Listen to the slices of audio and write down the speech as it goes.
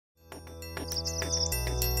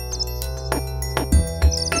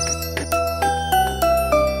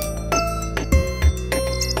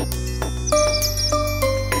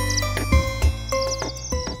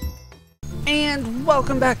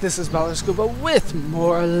back, this is Scuba with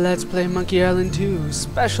more Let's Play Monkey Island 2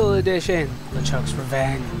 Special Edition, LeChuck's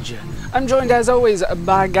Revenge. I'm joined as always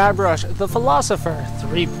by Guybrush, the Philosopher,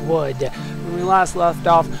 Threepwood. When we last left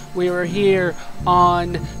off, we were here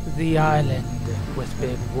on the island with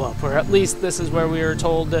Big Whoop, or at least this is where we were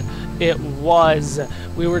told it was.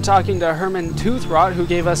 We were talking to Herman Toothrot, who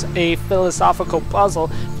gave us a philosophical puzzle.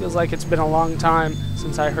 Feels like it's been a long time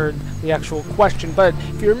since I heard the actual question, but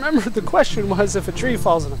if you remember, the question was, if a tree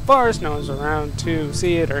falls in a forest, no one's around to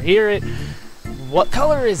see it or hear it, what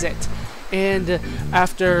color is it? And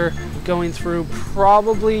after going through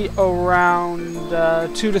probably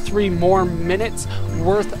around 2 to 3 more minutes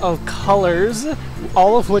worth of colors,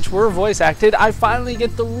 all of which were voice acted, I finally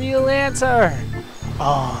get the real answer.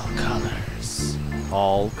 All colors.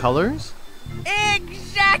 All colors?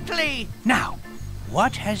 Exactly! Now,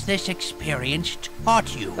 what has this experience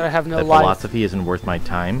taught you? I have no That life. philosophy isn't worth my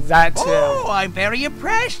time. That too. Oh, I'm very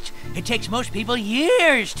impressed. It takes most people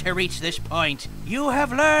years to reach this point. You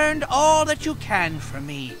have learned all that you can from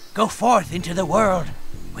me. Go forth into the world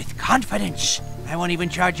with confidence. I won't even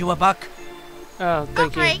charge you $1. Oh,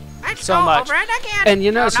 thank Okay, you let's so go much. over it again. And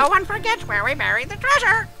you know, so no one forgets where we buried the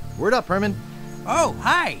treasure. Word up, Herman. Oh,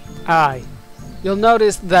 hi. Aye. You'll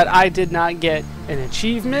notice that I did not get an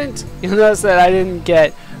achievement. You'll notice that I didn't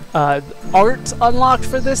get art unlocked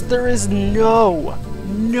for this. There is no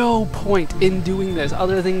point in doing this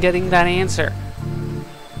other than getting that answer.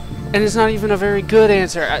 And it's not even a very good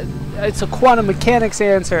answer. It's a quantum mechanics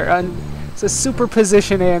answer. It's a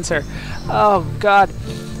superposition answer. Oh, God.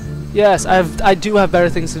 Yes, I do have better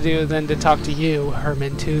things to do than to talk to you,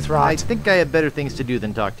 Herman Toothrot. I think I have better things to do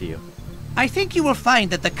than talk to you. I think you will find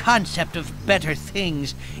that the concept of better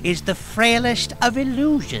things is the frailest of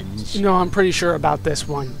illusions. No, I'm pretty sure about this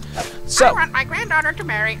one. So, I want my granddaughter to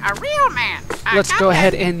marry a real man. let's go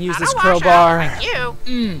ahead and use not this a washout crowbar like you.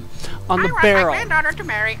 On the I want barrel. my granddaughter to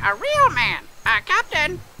marry a real man.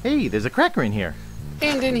 Captain. Hey, there's a cracker in here.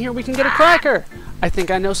 And in here we can get a cracker. I think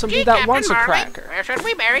I know somebody Gee, that Captain wants a Marley, cracker. where should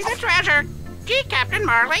we bury the treasure? Gee, Captain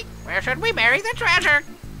Marley, where should we bury the treasure?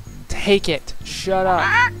 Take it. Shut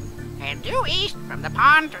up. And due east from the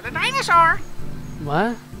pond to the dinosaur.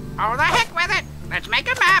 What? Oh, the heck with it. Let's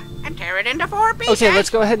make a map and tear it into 4 pieces. Okay, let's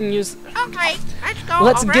go ahead and use... Okay, let's go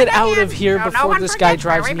Let's over get it out again, of here so no before one this guy forgets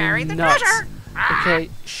where drives we me buried the nuts. treasure. Okay,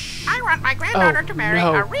 shh. I want my granddaughter to marry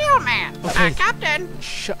no. a real man. Okay. Captain.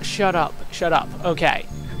 Shut up. Shut up. Okay.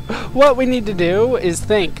 What we need to do is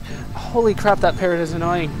think. Holy crap, that parrot is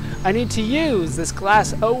annoying. I need to use this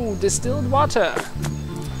glass, distilled water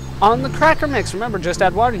on the cracker mix. Remember, just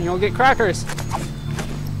add water and you'll get crackers.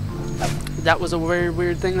 That was a very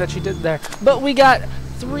weird thing that she did there. But we got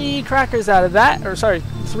 3 crackers out of that. Or sorry,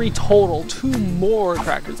 3 total. 2 more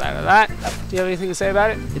crackers out of that. Do you have anything to say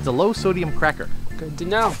about it? It's a low-sodium cracker. Good to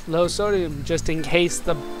know. Low sodium, just in case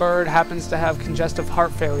the bird happens to have congestive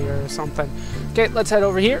heart failure or something. Okay, let's head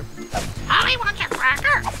over here. Holly wants a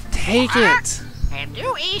cracker. Take it. And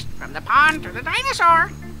due east from the pond to the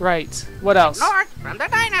dinosaur. Right. What else? North from the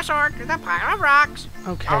dinosaur to the pile of rocks.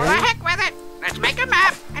 Okay. Oh, the heck with it. Let's make a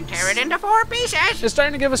map and tear it into 4 pieces. It's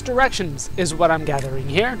starting to give us directions, is what I'm gathering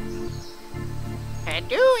here. And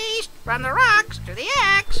due east from the rocks to the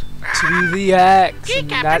X. To the X. Gee, And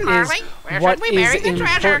Captain that is Marley, where what should we bury is the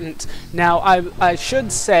treasure? important. Now, I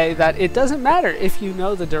should say that it doesn't matter if you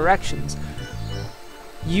know the directions.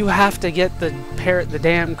 You have to get the parrot the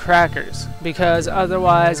damn crackers, because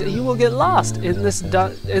otherwise you will get lost in this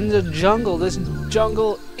in the jungle. This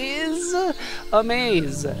jungle is a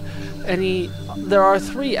maze. There are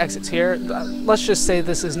 3 exits here. Let's just say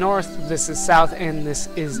this is north, this is south, and this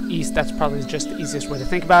is east. That's probably just the easiest way to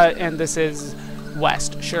think about it. And this is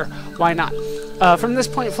west. Sure, why not? From this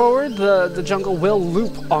point forward, the jungle will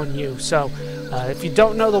loop on you. So if you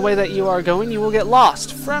don't know the way that you are going, you will get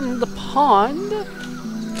lost. From the pond...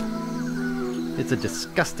 It's a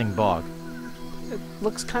disgusting bog. It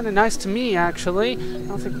looks kind of nice to me, actually. I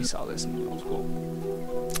don't think we saw this in middle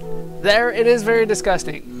school. There, it is very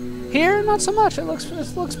disgusting. Here, not so much. It looks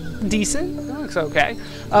decent. It looks okay.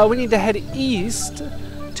 We need to head east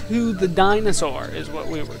to the dinosaur, is what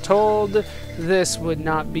we were told. This would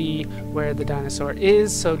not be where the dinosaur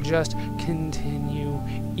is, so just continue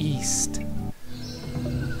east.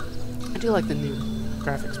 I do like the new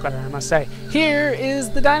graphics better, I must say. Here is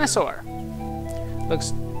the dinosaur.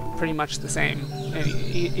 Looks pretty much the same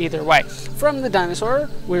either way. From the dinosaur,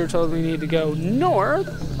 we were told we need to go north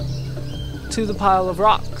to the pile of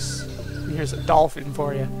rocks. And here's a dolphin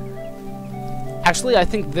for you. Actually, I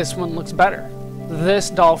think this one looks better. This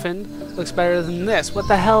dolphin looks better than this. What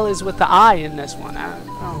the hell is with the eye in this one? I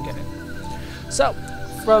don't get it. So,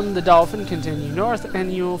 from the dolphin, continue north,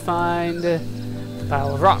 and you will find the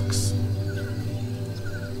pile of rocks.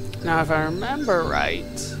 Now, if I remember right...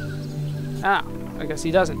 I guess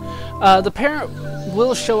he doesn't. The parent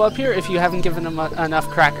will show up here if you haven't given him enough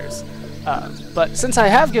crackers. But since I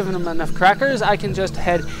have given him enough crackers, I can just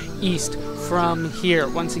head east from here.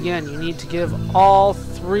 Once again, you need to give all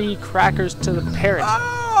 3 crackers to the parent.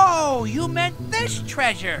 Oh, you meant this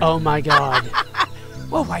treasure. Oh my god.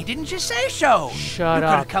 Well, why didn't you say so? Shut You could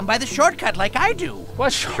up. have come by the shortcut like I do.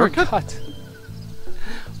 What shortcut?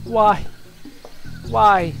 Why?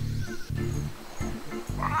 Why?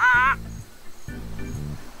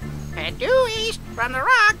 Head due east from the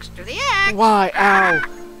rocks to the X. Why? Ow.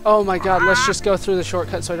 Oh my god, let's just go through the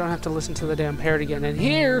shortcut so I don't have to listen to the damn parrot again. And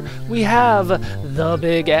here we have the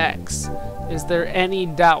big X. Is there any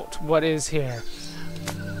doubt what is here?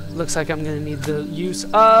 Looks like I'm going to need the use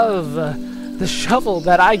of the shovel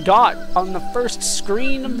that I got on the first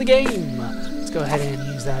screen of the game. Let's go ahead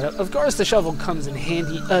and use that. Of course the shovel comes in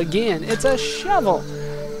handy again. It's a shovel.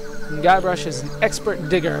 And Guybrush is an expert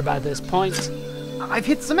digger by this point. I've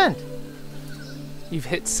hit cement. You've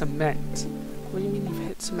hit cement. What do you mean you've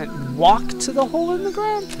hit cement? Walk to the hole in the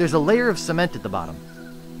ground? There's a layer of cement at the bottom.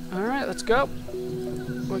 Alright, let's go.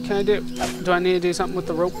 What can I do? Do I need to do something with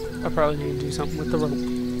the rope? I probably need to do something with the rope.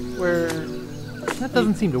 Where... That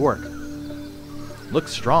doesn't seem to work.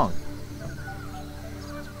 Looks strong.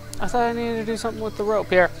 I thought I needed to do something with the rope.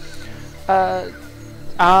 Here.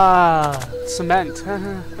 Cement.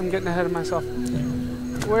 I'm getting ahead of myself.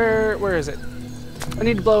 Where is it? I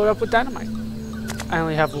need to blow it up with dynamite. I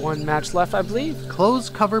only have 1 match left, I believe. Close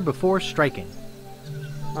cover before striking.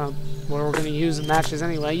 Well, we're going to use the matches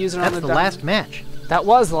anyway. Use it on That's the the last match. That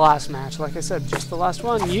was the last match. Like I said, just the last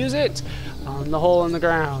one. Use it on the hole in the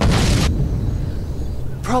ground.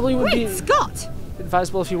 Probably would be Scott!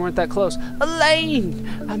 advisable if you weren't that close. Elaine!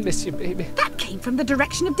 I miss you, baby. That came from the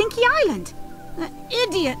direction of Dinky Island. That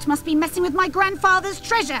idiot must be messing with my grandfather's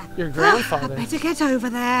treasure. Your grandfather? I better get over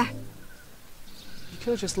there. You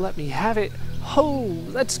could have just let me have it. Oh,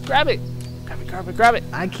 let's grab it. Grab it, grab it, grab it.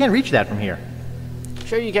 I can't reach that from here.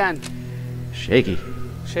 Sure you can. Shaky.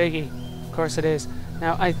 Shaky. Of course it is.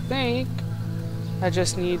 Now, I think I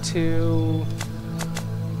just need to...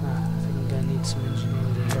 I think I need some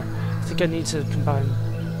ingenuity here. I think I need to combine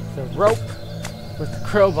the rope with the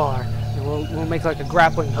crowbar, and we'll make like a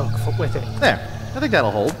grappling hook with it. There. I think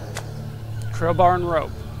that'll hold. Crowbar and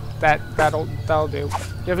rope. That'll do.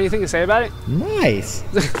 You have anything to say about it? Nice.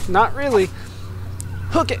 Not really.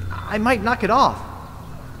 Hook it! I might knock it off.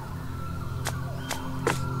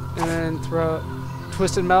 And then throw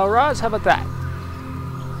twisted metal rods. How about that?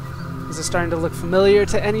 Is it starting to look familiar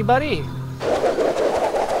to anybody?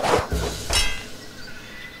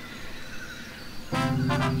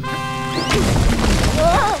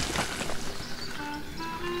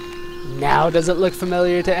 Now does it look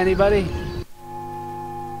familiar to anybody?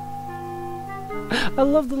 I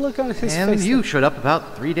love the look on his face. And you showed up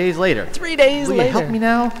about 3 days later. 3 days Will later. you help me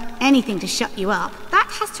now? Anything to shut you up. That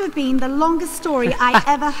has to have been the longest story I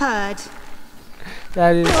ever heard.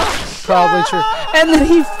 That is probably true. And then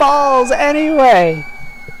he falls anyway.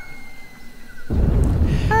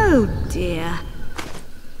 Oh dear.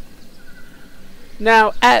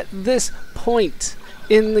 Now, at this point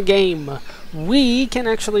in the game, we can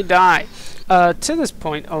actually die. To this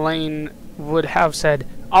point, Elaine would have said,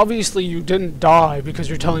 obviously you didn't die because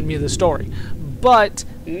you're telling me the story. But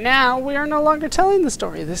now we are no longer telling the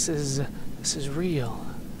story. This is real.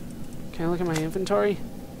 Can I look at my inventory?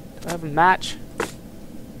 Do I have a match?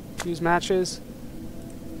 Use matches.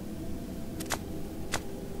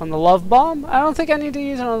 On the love bomb? I don't think I need to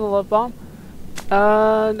use it on the love bomb.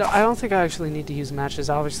 No, I don't think I actually need to use matches.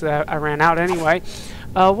 Obviously, I ran out anyway.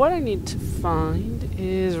 What I need to find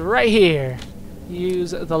is right here.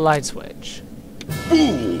 Use the light switch.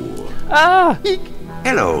 Ooh. Ah!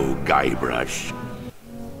 Hello, Guybrush.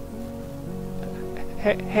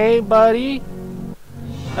 Hey, buddy.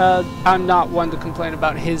 I'm not one to complain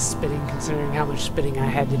about his spitting, considering how much spitting I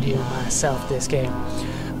had to do myself this game.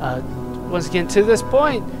 Once again, to this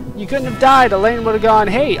point, you couldn't have died. Elaine would have gone,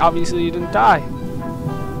 hey, obviously you didn't die.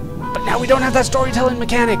 But now we don't have that storytelling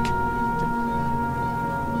mechanic.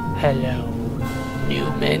 Hello,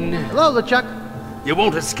 Newman. Hello, LeChuck. You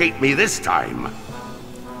won't escape me this time.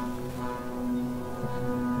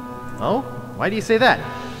 Oh? Why do you say that?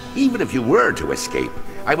 Even if you were to escape,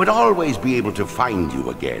 I would always be able to find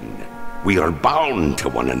you again. We are bound to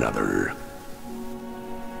one another.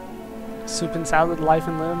 Soup and salad, life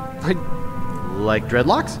and limb. Like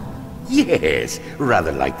dreadlocks? Yes,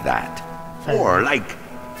 rather like that. Or like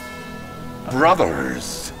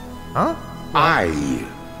brothers. Huh? I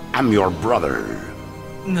am your brother.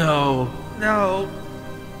 No.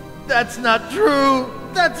 That's not true.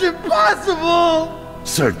 That's impossible.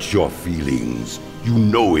 Search your feelings. You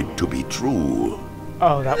know it to be true.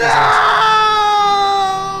 Oh, that was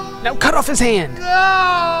awesome. Now cut off his hand.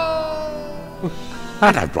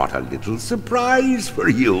 And I brought a little surprise for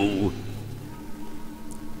you.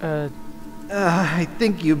 I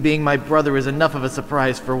think you being my brother is enough of a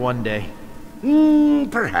surprise for one day.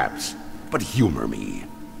 Perhaps. But humor me.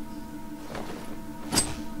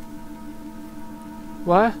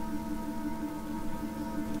 What?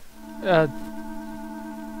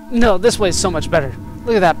 No, this way is so much better.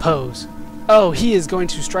 Look at that pose. Oh, he is going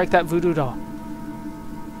to strike that voodoo doll.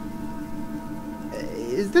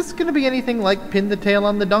 Is this gonna be anything like Pin the Tail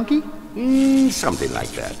on the Donkey? Something like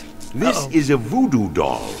that. This is a voodoo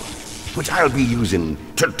doll, which I'll be using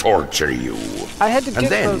to torture you. I had to get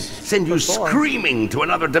and then those send you before. screaming to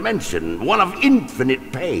another dimension, one of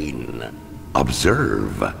infinite pain.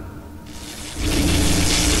 Observe.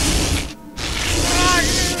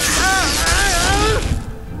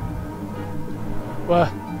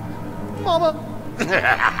 What? Mama!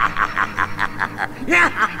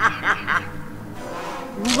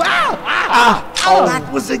 Oh,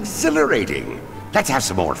 that was exhilarating. Let's have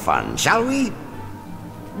some more fun, shall we?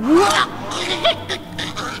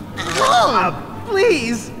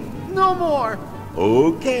 Please! No more!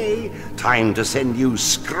 Okay, time to send you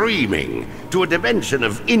screaming to a dimension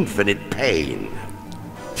of infinite pain.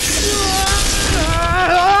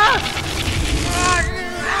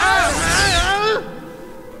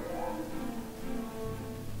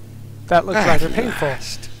 That looks rather painful.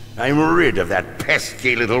 Last, I'm rid of that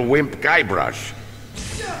pesky little wimp Guybrush.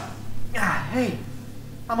 Hey,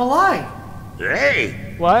 I'm alive!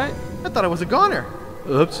 Hey! What? I thought I was a goner.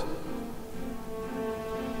 Oops.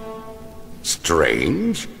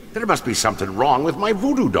 Strange. There must be something wrong with my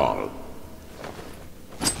voodoo doll.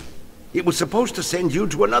 It was supposed to send you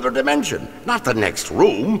to another dimension, not the next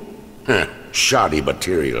room. Shoddy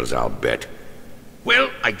materials, I'll bet. Well,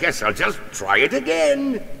 I guess I'll just try it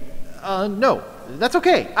again. No. That's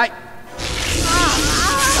okay.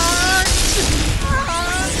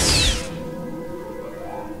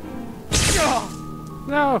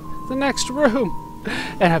 No, the next room.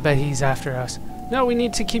 And I bet he's after us. No, we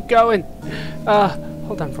need to keep going.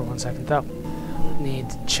 Hold on for 1 second, though. Need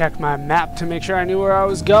to check my map to make sure I knew where I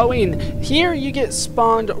was going. Here, you get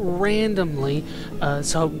spawned randomly,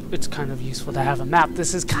 so it's kind of useful to have a map.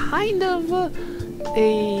 This is kind of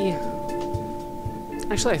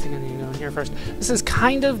Actually, I think I need to go in here first. This is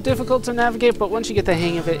kind of difficult to navigate, but once you get the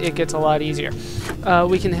hang of it, it gets a lot easier.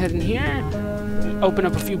 We can head in here, open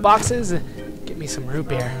up a few boxes, get me some root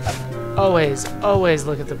beer. Always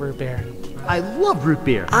look at the root beer. I love root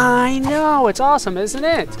beer. I know, it's awesome, isn't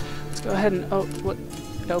it? Let's go ahead and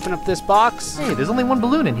open up this box. Hey, there's only one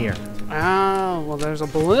balloon in here. Oh, well, there's a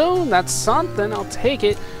balloon. That's something. I'll take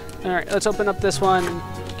it. All right, let's open up this one.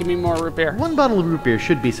 Give me more root beer. One bottle of root beer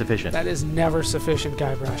should be sufficient. That is never sufficient,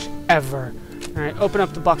 Guybrush. Ever. All right, open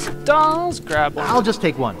up the box of dolls. Grab one. I'll just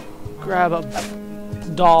take one. Grab a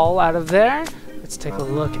doll out of there. Let's take a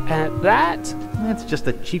look at that. That's just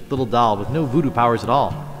a cheap little doll with no voodoo powers at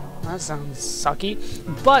all. That sounds sucky.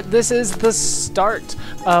 But this is the start.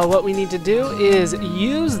 What we need to do is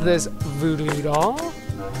use this voodoo doll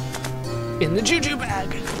in the juju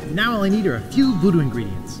bag. Now all I need are a few voodoo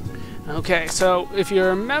ingredients. Okay, so if you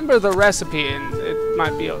remember the recipe, and it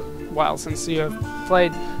might be a while since you have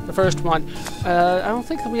played the first one, I don't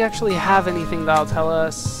think that we actually have anything that'll tell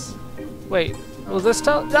us... Wait, will this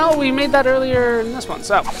tell... No, we made that earlier in this one.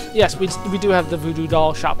 So, yes, we do have the voodoo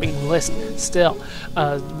doll shopping list still.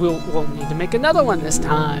 We'll need to make another one this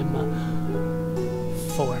time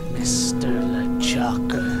for Mr.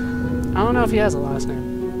 LeChuck. I don't know if he has a last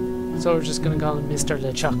name. So we're just gonna call him Mr.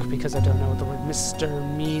 LeChuck because I don't know what the word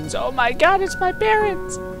Mr. means. Oh my god, it's my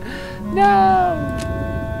parents! No!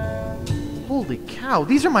 Holy cow,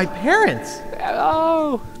 these are my parents!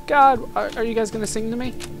 Oh, God. Are you guys gonna sing to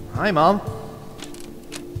me? Hi, Mom.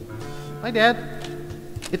 Hi, Dad.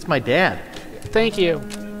 It's my dad. Thank you.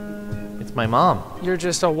 It's my mom. You're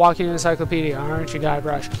just a walking encyclopedia, aren't you,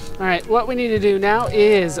 Guybrush? Alright, what we need to do now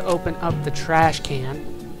is open up the trash can.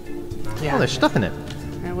 Oh, there's stuff in it.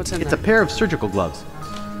 What's in It's there? a pair of surgical gloves.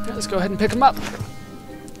 Yeah, let's go ahead and pick them up.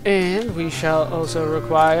 And we shall also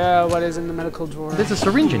require what is in the medical drawer. There's a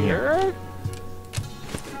syringe in here.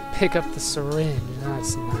 Pick up the syringe.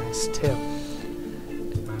 That's nice too.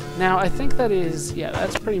 Now I think that is, yeah,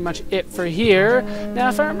 that's pretty much it for here. Now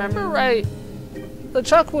if I remember right,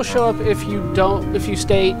 LeChuck will show up if you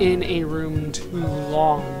stay in a room too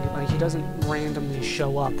long. Like, he doesn't randomly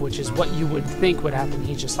show up, which is what you would think would happen.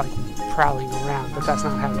 He's just, like, prowling around, but that's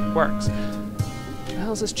not how it works. What the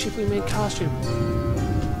hell is this cheaply made costume?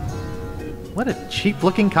 What a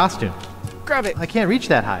cheap-looking costume. Grab it! I can't reach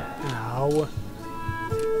that high. No.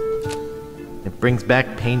 It brings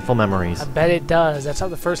back painful memories. I bet it does. That's how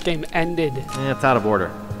the first game ended. It's out of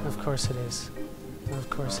order. Of course it is.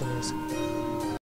 Of course it is.